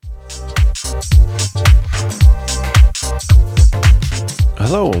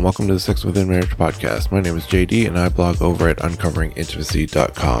Hello and welcome to the Sex Within Marriage podcast. My name is JD and I blog over at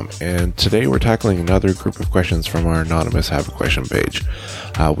uncoveringintimacy.com. And today we're tackling another group of questions from our anonymous Have a Question page.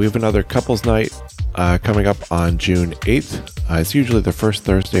 We have another couples night coming up on June 8th. It's usually the first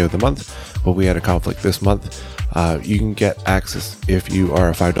Thursday of the month, but we had a conflict this month. You can get access if you are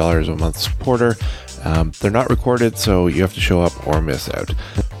a $5 a month supporter. They're not recorded, so you have to show up or miss out.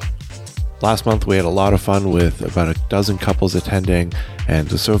 Last month we had a lot of fun with about a dozen couples attending,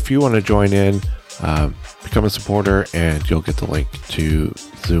 and so if you want to join in, become a supporter and you'll get the link to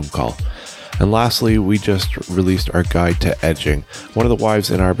Zoom call. And lastly, we just released our guide to edging. One of the wives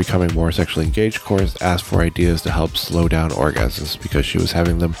in our Becoming More Sexually Engaged course asked for ideas to help slow down orgasms because she was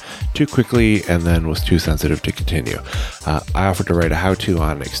having them too quickly and then was too sensitive to continue. I offered to write a how-to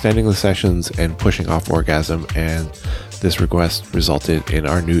on extending the sessions and pushing off orgasm, and this request resulted in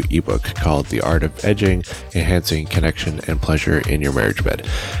our new ebook called The Art of Edging, Enhancing Connection and Pleasure in Your Marriage Bed.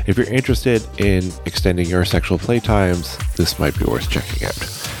 If you're interested in extending your sexual playtimes, this might be worth checking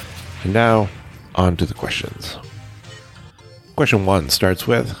out. And now, on to the questions. Question 1 starts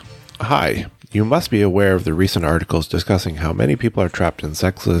with, Hi, you must be aware of the recent articles discussing how many people are trapped in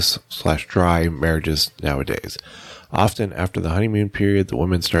sexless/dry marriages nowadays. Often after the honeymoon period, the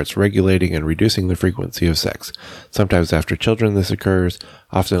woman starts regulating and reducing the frequency of sex. Sometimes after children this occurs,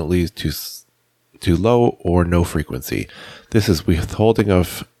 often it leads to low or no frequency. This is withholding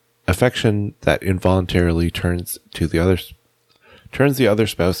of affection that involuntarily turns the other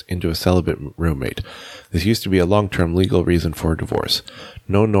spouse into a celibate roommate. This used to be a long-term legal reason for divorce.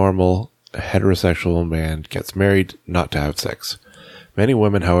 No normal heterosexual man gets married not to have sex. Many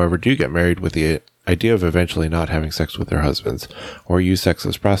women, however, do get married with the idea of eventually not having sex with their husbands, or use sex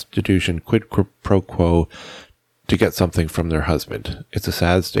as prostitution, quid pro quo, to get something from their husband. It's a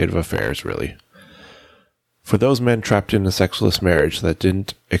sad state of affairs, really. For those men trapped in a sexless marriage that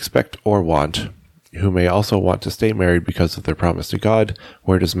didn't expect or want, who may also want to stay married because of their promise to God,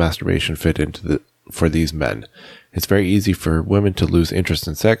 where does masturbation fit into for these men? It's very easy for women to lose interest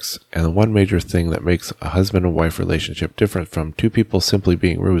in sex, and the one major thing that makes a husband and wife relationship different from two people simply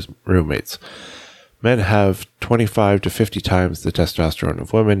being roommates. Men have 25 to 50 times the testosterone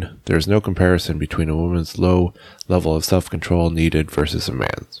of women. There is no comparison between a woman's low level of self-control needed versus a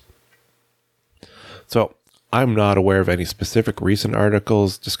man's. So, I'm not aware of any specific recent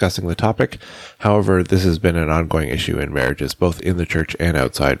articles discussing the topic. However, this has been an ongoing issue in marriages, both in the church and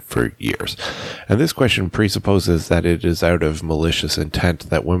outside, for years. And this question presupposes that it is out of malicious intent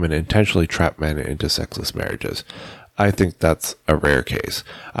that women intentionally trap men into sexless marriages. I think that's a rare case.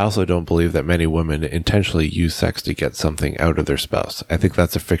 I also don't believe that many women intentionally use sex to get something out of their spouse. I think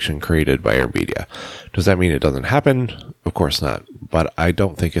that's a fiction created by our media. Does that mean it doesn't happen? Of course not. But I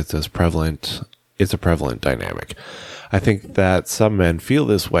don't think it's as prevalent. It's a prevalent dynamic. I think that some men feel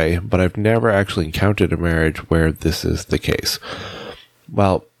this way, but I've never actually encountered a marriage where this is the case.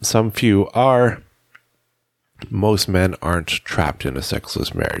 While some few are, most men aren't trapped in a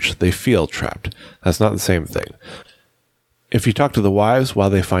sexless marriage. They feel trapped. That's not the same thing. If you talk to the wives,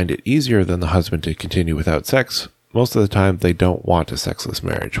 while they find it easier than the husband to continue without sex, most of the time they don't want a sexless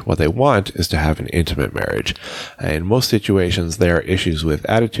marriage. What they want is to have an intimate marriage. In most situations, there are issues with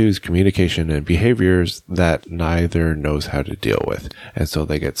attitudes, communication, and behaviors that neither knows how to deal with. And so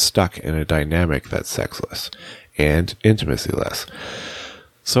they get stuck in a dynamic that's sexless and intimacy-less.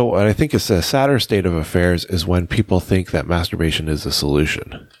 So what I think is a sadder state of affairs is when people think that masturbation is a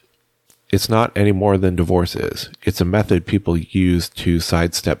solution. It's not any more than divorce is. It's a method people use to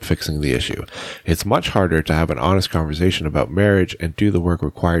sidestep fixing the issue. It's much harder to have an honest conversation about marriage and do the work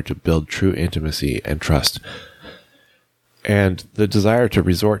required to build true intimacy and trust. And the desire to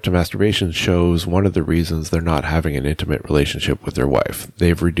resort to masturbation shows one of the reasons they're not having an intimate relationship with their wife.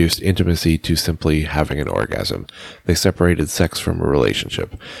 They've reduced intimacy to simply having an orgasm. They separated sex from a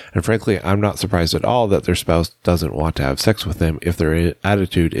relationship. And frankly, I'm not surprised at all that their spouse doesn't want to have sex with them if their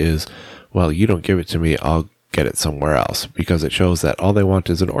attitude is, well, you don't give it to me, I'll get it somewhere else, because it shows that all they want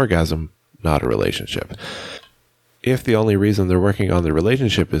is an orgasm, not a relationship. If the only reason they're working on the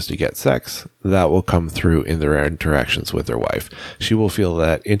relationship is to get sex, that will come through in their interactions with their wife. She will feel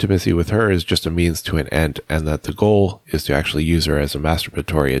that intimacy with her is just a means to an end, and that the goal is to actually use her as a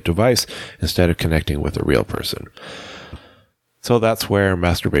masturbatory device instead of connecting with a real person. So that's where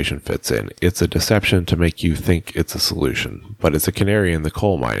masturbation fits in. It's a deception to make you think it's a solution, but it's a canary in the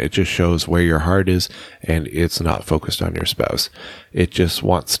coal mine. It just shows where your heart is, and it's not focused on your spouse. It just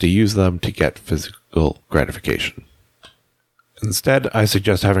wants to use them to get physical gratification. Instead, I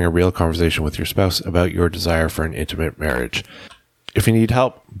suggest having a real conversation with your spouse about your desire for an intimate marriage. If you need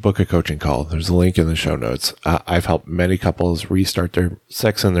help, book a coaching call. There's a link in the show notes. I've helped many couples restart their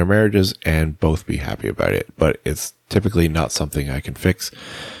sex in their marriages and both be happy about it, but it's typically not something I can fix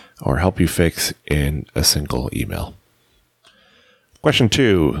or help you fix in a single email. Question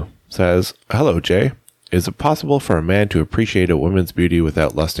 2 says, "Hello, Jay. Is it possible for a man to appreciate a woman's beauty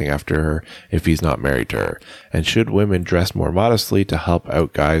without lusting after her if he's not married to her? And should women dress more modestly to help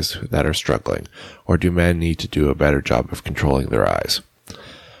out guys that are struggling? Or do men need to do a better job of controlling their eyes?"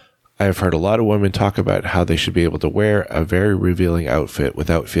 I have heard a lot of women talk about how they should be able to wear a very revealing outfit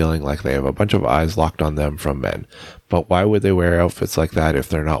without feeling like they have a bunch of eyes locked on them from men. But why would they wear outfits like that if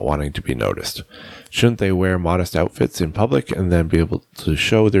they're not wanting to be noticed? Shouldn't they wear modest outfits in public and then be able to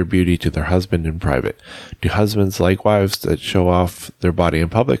show their beauty to their husband in private? Do husbands like wives that show off their body in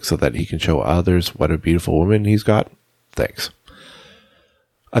public so that he can show others what a beautiful woman he's got? Thanks.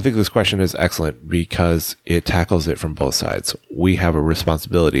 I think this question is excellent because it tackles it from both sides. We have a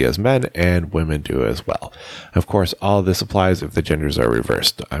responsibility as men, and women do as well. Of course, all of this applies if the genders are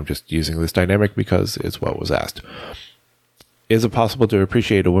reversed. I'm just using this dynamic because it's what was asked. Is it possible to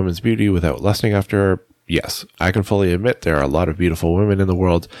appreciate a woman's beauty without lusting after her? Yes, I can fully admit there are a lot of beautiful women in the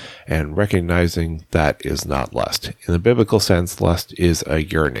world, and recognizing that is not lust. In the biblical sense, lust is a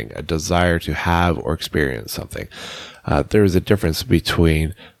yearning, a desire to have or experience something. There is a difference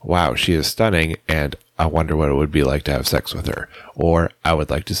between, wow, she is stunning, and I wonder what it would be like to have sex with her, or I would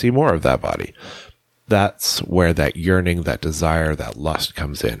like to see more of that body. That's where that yearning, that desire, that lust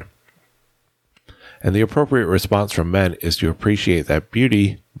comes in. And the appropriate response from men is to appreciate that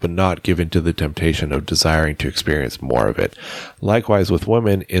beauty, but not give in to the temptation of desiring to experience more of it. Likewise with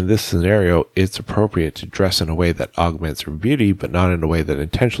women, in this scenario, it's appropriate to dress in a way that augments her beauty, but not in a way that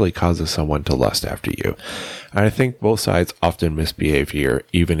intentionally causes someone to lust after you. And I think both sides often misbehave here,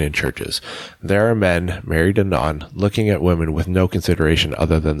 even in churches. There are men, married and non, looking at women with no consideration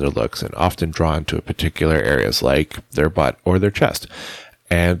other than their looks, and often drawn to particular areas like their butt or their chest.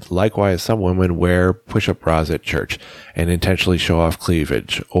 And likewise, some women wear push-up bras at church and intentionally show off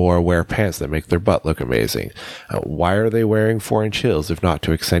cleavage, or wear pants that make their butt look amazing. Why are they wearing 4-inch heels if not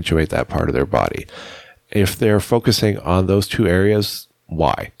to accentuate that part of their body? If they're focusing on those two areas,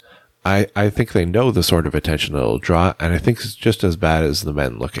 why? I think they know the sort of attention it'll draw, and I think it's just as bad as the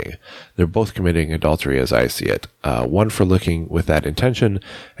men looking. They're both committing adultery as I see it. One for looking with that intention,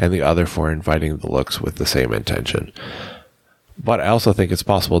 and the other for inviting the looks with the same intention. But I also think it's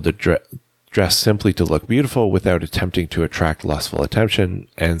possible to dress simply to look beautiful without attempting to attract lustful attention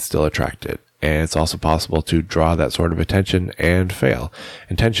and still attract it. And it's also possible to draw that sort of attention and fail.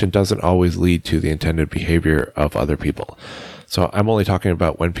 Intention doesn't always lead to the intended behavior of other people. So I'm only talking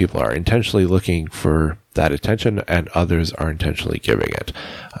about when people are intentionally looking for that attention and others are intentionally giving it.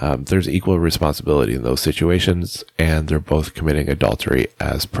 There's equal responsibility in those situations, and they're both committing adultery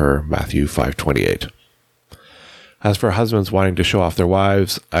as per Matthew 5:28. As for husbands wanting to show off their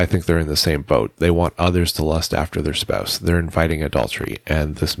wives, I think they're in the same boat. They want others to lust after their spouse. They're inviting adultery,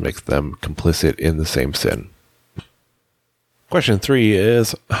 and this makes them complicit in the same sin. Question 3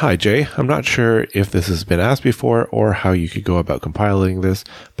 is, "Hi Jay, I'm not sure if this has been asked before or how you could go about compiling this,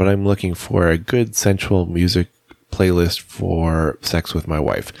 but I'm looking for a good sensual music playlist for sex with my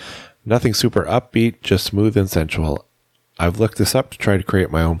wife. Nothing super upbeat, just smooth and sensual. I've looked this up to try to create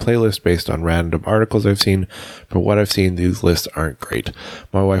my own playlist based on random articles I've seen. From what I've seen, these lists aren't great.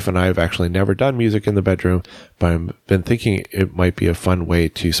 My wife and I have actually never done music in the bedroom, but I've been thinking it might be a fun way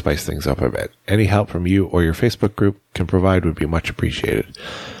to spice things up a bit. Any help from you or your Facebook group can provide would be much appreciated."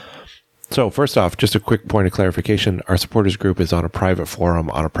 So first off, just a quick point of clarification. Our supporters group is on a private forum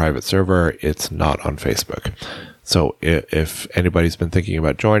on a private server. It's not on Facebook. So if anybody's been thinking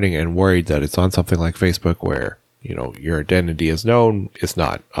about joining and worried that it's on something like Facebook where your identity is known, it's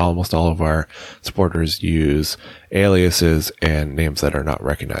not. Almost all of our supporters use aliases and names that are not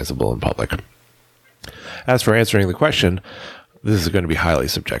recognizable in public. As for answering the question, this is going to be highly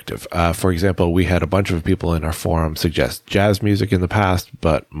subjective. For example, we had a bunch of people in our forum suggest jazz music in the past,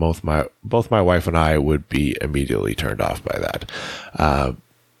 but both my wife and I would be immediately turned off by that.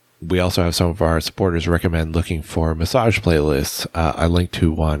 We also have some of our supporters recommend looking for massage playlists. I linked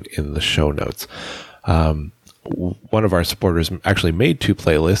to one in the show notes. One of our supporters actually made 2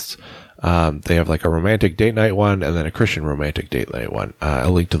 playlists. They have like a romantic date night one and then a Christian romantic date night one.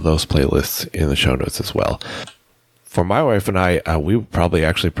 I'll link to those playlists in the show notes as well. For my wife and I, we would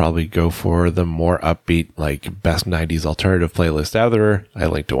probably go for the more upbeat, like best 90s alternative playlist out there. I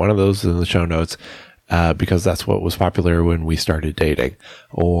linked to one of those in the show notes because that's what was popular when we started dating.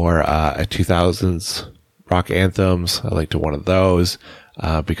 Or a 2000s rock anthems. I linked to one of those.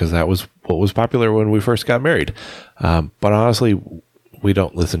 Because that was what was popular when we first got married. But honestly, we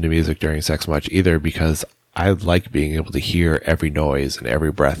don't listen to music during sex much either, because I like being able to hear every noise and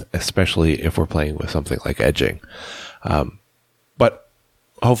every breath, especially if we're playing with something like edging. But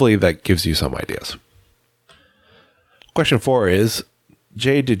hopefully that gives you some ideas. Question 4 is,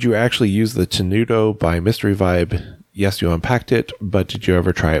 Jay, did you actually use the Tenuto by Mystery Vibe? Yes, you unpacked it, but did you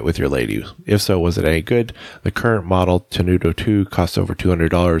ever try it with your lady? If so, was it any good? The current model, Tenuto 2, costs over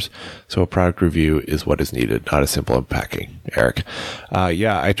 $200, so a product review is what is needed, not a simple unpacking. Eric.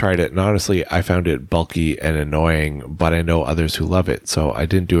 Yeah, I tried it, and honestly, I found it bulky and annoying, but I know others who love it, so I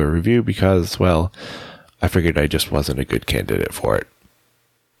didn't do a review because, well, I figured I just wasn't a good candidate for it.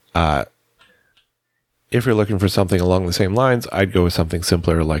 If you're looking for something along the same lines, I'd go with something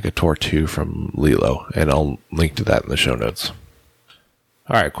simpler like a Tor 2 from Lilo, and I'll link to that in the show notes.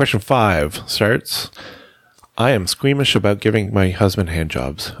 All right, question 5 starts. I am squeamish about giving my husband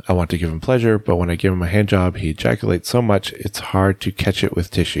handjobs. I want to give him pleasure, but when I give him a handjob, he ejaculates so much it's hard to catch it with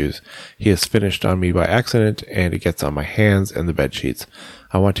tissues. He has finished on me by accident, and it gets on my hands and the bed sheets.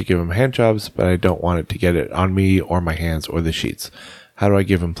 I want to give him handjobs, but I don't want it to get it on me or my hands or the sheets. How do I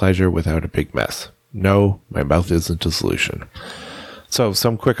give him pleasure without a big mess? No, my mouth isn't a solution. So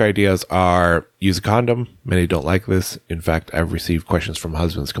some quick ideas are use a condom. Many don't like this. In fact, I've received questions from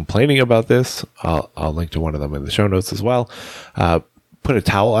husbands complaining about this. I'll link to one of them in the show notes as well. Put a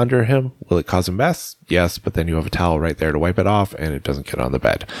towel under him. Will it cause a mess? Yes, but then you have a towel right there to wipe it off and it doesn't get on the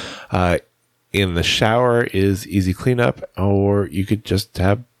bed. In the shower is easy cleanup, or you could just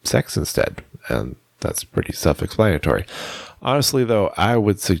have sex instead. And that's pretty self-explanatory. Honestly, though, I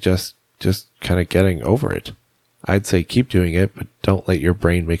would suggest just kind of getting over it. I'd say keep doing it, but don't let your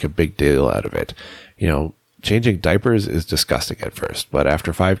brain make a big deal out of it. You know, changing diapers is disgusting at first, but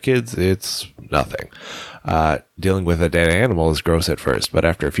after 5 kids, it's nothing. Dealing with a dead animal is gross at first, but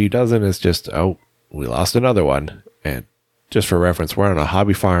after a few dozen, it's just, oh, we lost another one. And just for reference, we're on a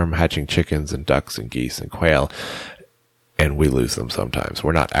hobby farm hatching chickens and ducks and geese and quail, and we lose them sometimes.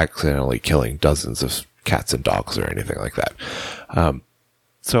 We're not accidentally killing dozens of cats and dogs or anything like that.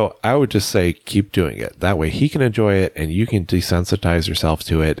 So I would just say keep doing it. That way he can enjoy it and you can desensitize yourself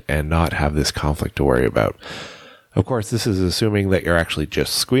to it and not have this conflict to worry about. Of course, this is assuming that you're actually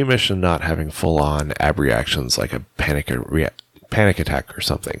just squeamish and not having full-on ab reactions like a panic attack or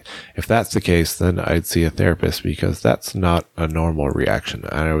something. If that's the case, then I'd see a therapist, because that's not a normal reaction.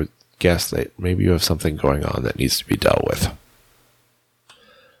 And I would guess that maybe you have something going on that needs to be dealt with.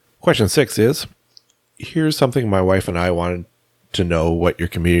 Question 6 is, here's something my wife and I wanted to know what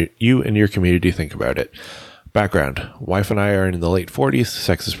you and your community think about it. Background. Wife and I are in the late 40s.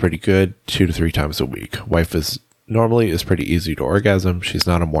 Sex is pretty good, 2 to 3 times a week. Wife is pretty easy to orgasm. She's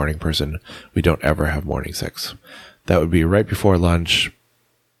not a morning person. We don't ever have morning sex. That would be right before lunch,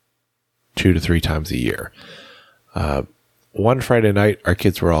 2 to 3 times a year. One Friday night, our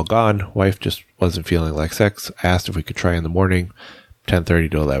kids were all gone. Wife just wasn't feeling like sex. I asked if we could try in the morning, 10:30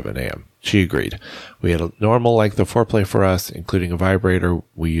 to 11 a.m. She agreed. We had a normal length of foreplay for us, including a vibrator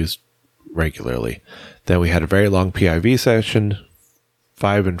we used regularly. Then we had a very long PIV session.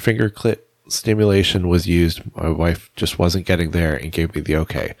 5 and finger clit stimulation was used. My wife just wasn't getting there and gave me the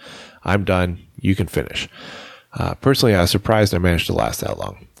okay. I'm done. You can finish. Personally, I was surprised I managed to last that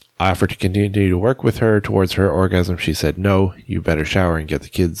long. I offered to continue to work with her towards her orgasm. She said, no, you better shower and get the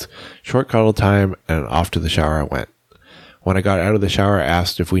kids short cuddle time, and off to the shower I went. When I got out of the shower, I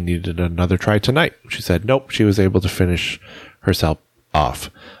asked if we needed another try tonight. She said, nope, she was able to finish herself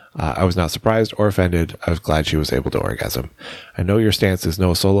off. I was not surprised or offended. I was glad she was able to orgasm. I know your stance is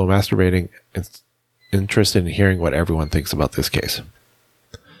no solo masturbating. It's interested in hearing what everyone thinks about this case.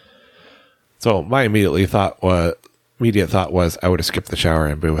 So my immediate thought was I would have skipped the shower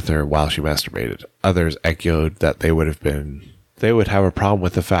and been with her while she masturbated. Others echoed that they would have a problem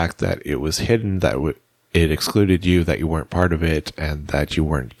with the fact that it was hidden, that it excluded you, that you weren't part of it, and that you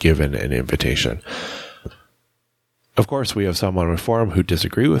weren't given an invitation. Of course, we have some on the forum who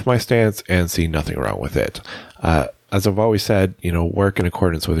disagree with my stance and see nothing wrong with it. As I've always said, work in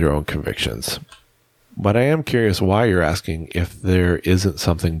accordance with your own convictions. But I am curious why you're asking if there isn't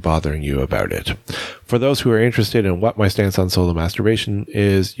something bothering you about it. For those who are interested in what my stance on solo masturbation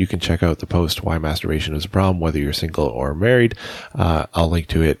is, you can check out the post Why Masturbation is a Problem, whether you're single or married. I'll link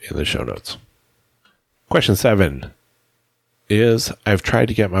to it in the show notes. Question 7 is, I've tried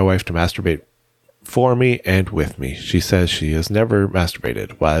to get my wife to masturbate for me and with me. She says she has never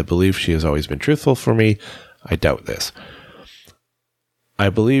masturbated. While I believe she has always been truthful for me, I doubt this. I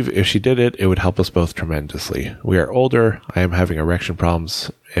believe if she did it, it would help us both tremendously. We are older, I am having erection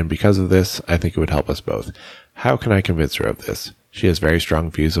problems, and because of this, I think it would help us both. How can I convince her of this? She has very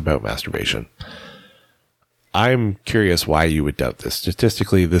strong views about masturbation. I'm curious why you would doubt this.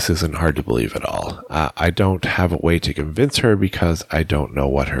 Statistically, this isn't hard to believe at all. I don't have a way to convince her because I don't know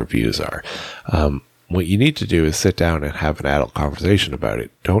what her views are. What you need to do is sit down and have an adult conversation about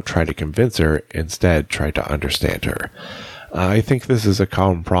it. Don't try to convince her. Instead, try to understand her. I think this is a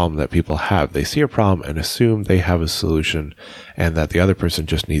common problem that people have. They see a problem and assume they have a solution and that the other person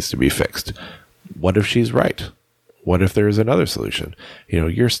just needs to be fixed. What if she's right? What if there is another solution?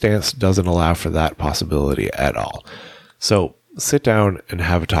 Your stance doesn't allow for that possibility at all. So sit down and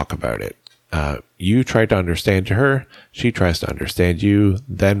have a talk about it. You try to understand her, she tries to understand you,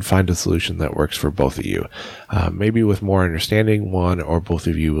 then find a solution that works for both of you. Maybe with more understanding, one or both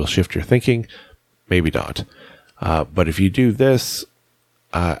of you will shift your thinking, maybe not. But if you do this,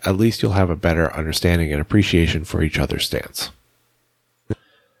 at least you'll have a better understanding and appreciation for each other's stance.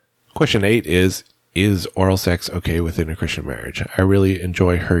 Question 8 is oral sex okay within a Christian marriage? I really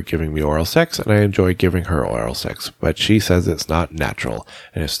enjoy her giving me oral sex, and I enjoy giving her oral sex, but she says it's not natural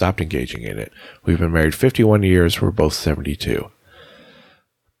and has stopped engaging in it. We've been married 51 years, we're both 72.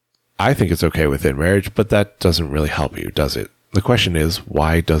 I think it's okay within marriage, but that doesn't really help you, does it? The question is,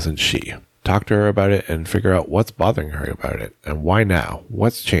 why doesn't she? Talk to her about it and figure out what's bothering her about it, and why now?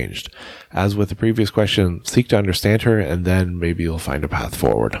 What's changed? As with the previous question, seek to understand her, and then maybe you'll find a path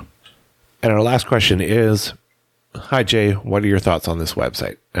forward. And our last question is, hi Jay, what are your thoughts on this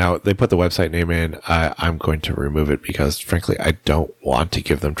website? Now, they put the website name in. I'm going to remove it because, frankly, I don't want to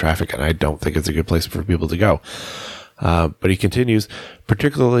give them traffic, and I don't think it's a good place for people to go. But he continues,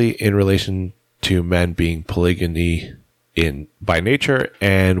 particularly in relation to men being polygamy by nature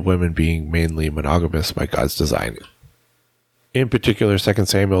and women being mainly monogamous by God's design. In particular, 2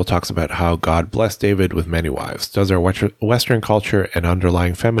 Samuel talks about how God blessed David with many wives. Does our Western culture and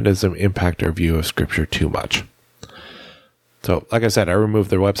underlying feminism impact our view of Scripture too much? So, like I said, I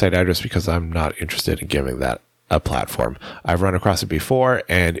removed their website address because I'm not interested in giving that a platform. I've run across it before,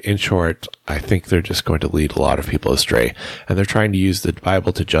 and in short, I think they're just going to lead a lot of people astray, and they're trying to use the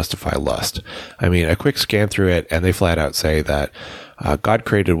Bible to justify lust. I mean, a quick scan through it, and they flat out say that God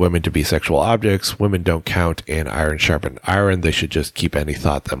created women to be sexual objects. Women don't count in iron sharpened iron. They should just keep any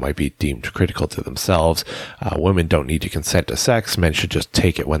thought that might be deemed critical to themselves. Women don't need to consent to sex. Men should just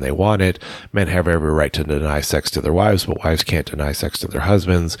take it when they want it. Men have every right to deny sex to their wives, but wives can't deny sex to their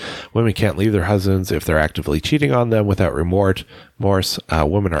husbands. Women can't leave their husbands if they're actively cheating on them without remorse.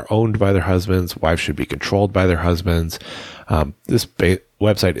 Women are owned by their husbands. Wives should be controlled by their husbands. This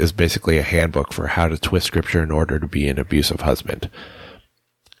website is basically a handbook for how to twist Scripture in order to be an abusive husband.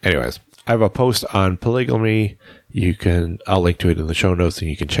 Anyways, I have a post on polygamy. I'll link to it in the show notes, and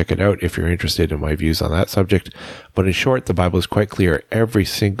you can check it out if you're interested in my views on that subject. But in short, the Bible is quite clear. Every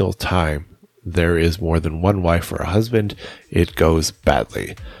single time there is more than one wife for a husband, it goes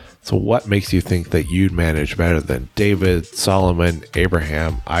badly. So what makes you think that you'd manage better than David, Solomon,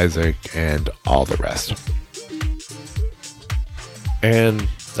 Abraham, Isaac, and all the rest? And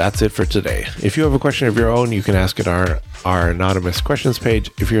that's it for today. If you have a question of your own, you can ask it on our anonymous questions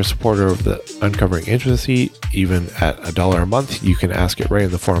page. If you're a supporter of the Uncovering Intimacy, even at $1 a month, you can ask it right in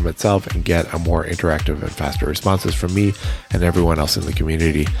the forum itself and get a more interactive and faster responses from me and everyone else in the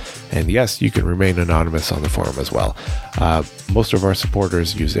community. And yes, you can remain anonymous on the forum as well. Most of our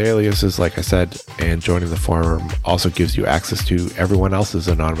supporters use aliases, like I said, and joining the forum also gives you access to everyone else's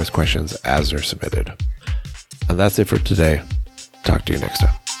anonymous questions as they're submitted. And that's it for today. Talk to you next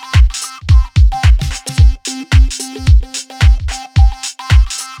time.